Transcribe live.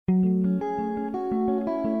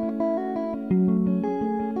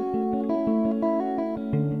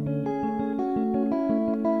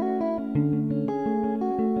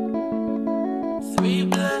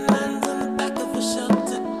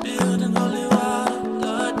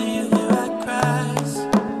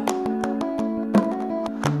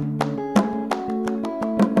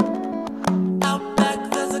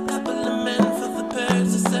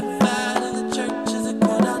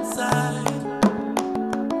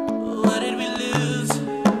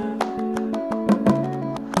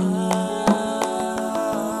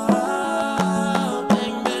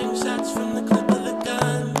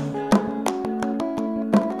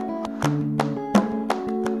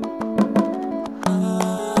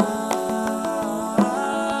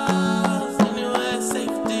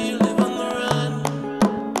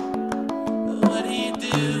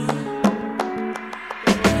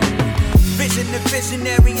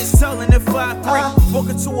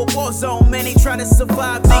a war zone, man, they tryna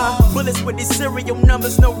survive me. Bullets with these serial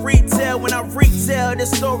numbers, no retail. When I retell the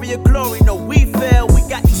story of glory, no, we fail. We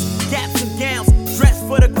got these gaps and gowns, dressed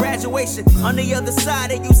for the graduation. On the other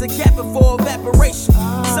side, they use a capping for evaporation.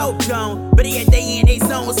 So gone, but yet they in a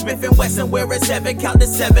zone with Smith and Wesson. Where it's 7, count to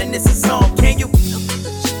 7, it's a song. Can you?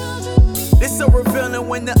 It's so revealing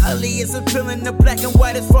when the ugly is appealing. The black and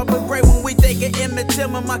white is far but gray when we think of Emmett Till.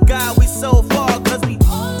 My God, we so far, cause we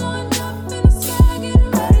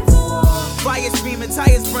fire screaming,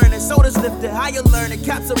 tires burning, sodas lifted, higher learning,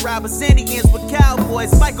 cops are robbers, Indians with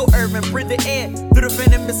cowboys, Michael Irvin, breathe the air through the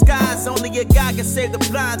venomous skies. Only a God can save the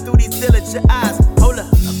blind through these diligent eyes. Hold up.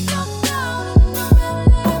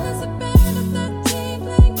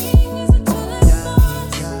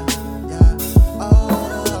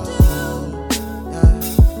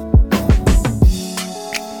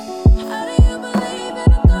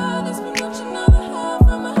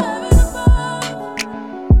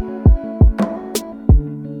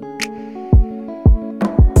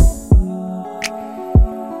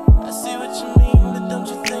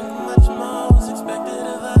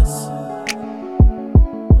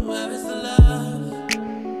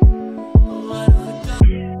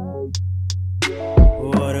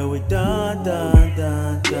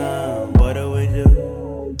 What do we do?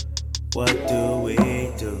 What do we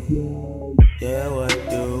do? Yeah, what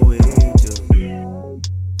do we do?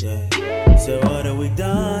 Yeah. So what do we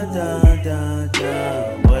done?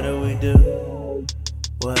 What do we do?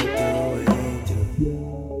 What do we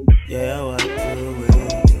do? Yeah, what do we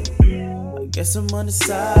do? I guess I'm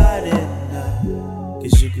undecided now,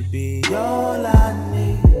 'cause you could be all I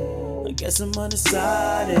need. I guess I'm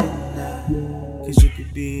undecided now, 'cause you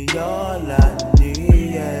could be all I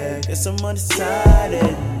need, yeah. Guess I'm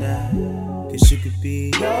undecided now, 'cause you could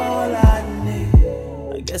be all I need.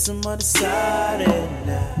 I guess I'm undecided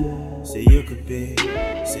now. Say you could be.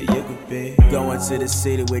 Going to the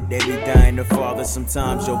city where they be dying to father.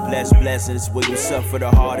 Sometimes your blessing is where you suffer the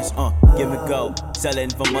hardest. Give and go, selling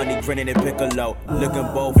for money, grinning and piccolo. Looking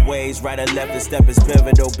both ways, right or left, the step is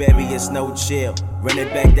pivotal. Baby, it's no chill. Running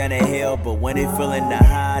back down the hill, but when they feeling the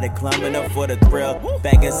high, they climbing up for the thrill.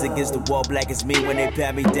 Back us against the wall, black as me when they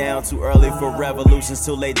pat me down. Too early for revolutions,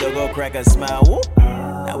 too late to go crack a smile. Woo.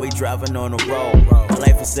 Now we driving on the road.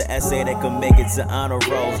 Life is an essay that can make it to honor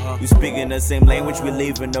roll. You speaking the same language, we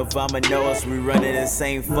leaving the vominos. We running the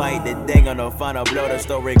same fight, the dang on the final blow, the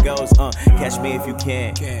story goes. Catch me if you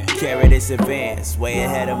can. Carry this advance, way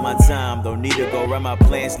ahead of my time. Don't need to go run my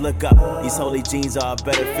plans. Look up, these holy genes are a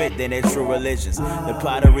better fit than their true religions. The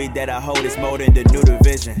pottery that I hold is more than the new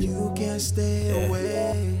division. You can't stay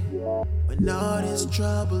away when all this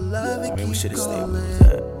trouble, love it keeps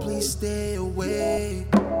calling. Please stay away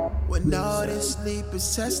when all this sleep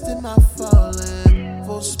is testing my falling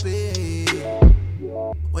full speed.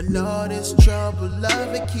 When all this trouble,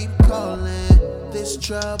 love it keep calling. This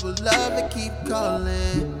trouble, love it keep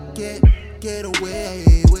calling. Get away.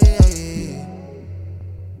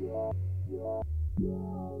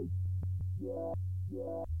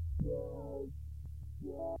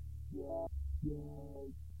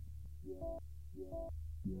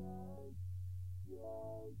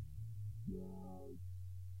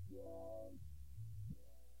 Yeah.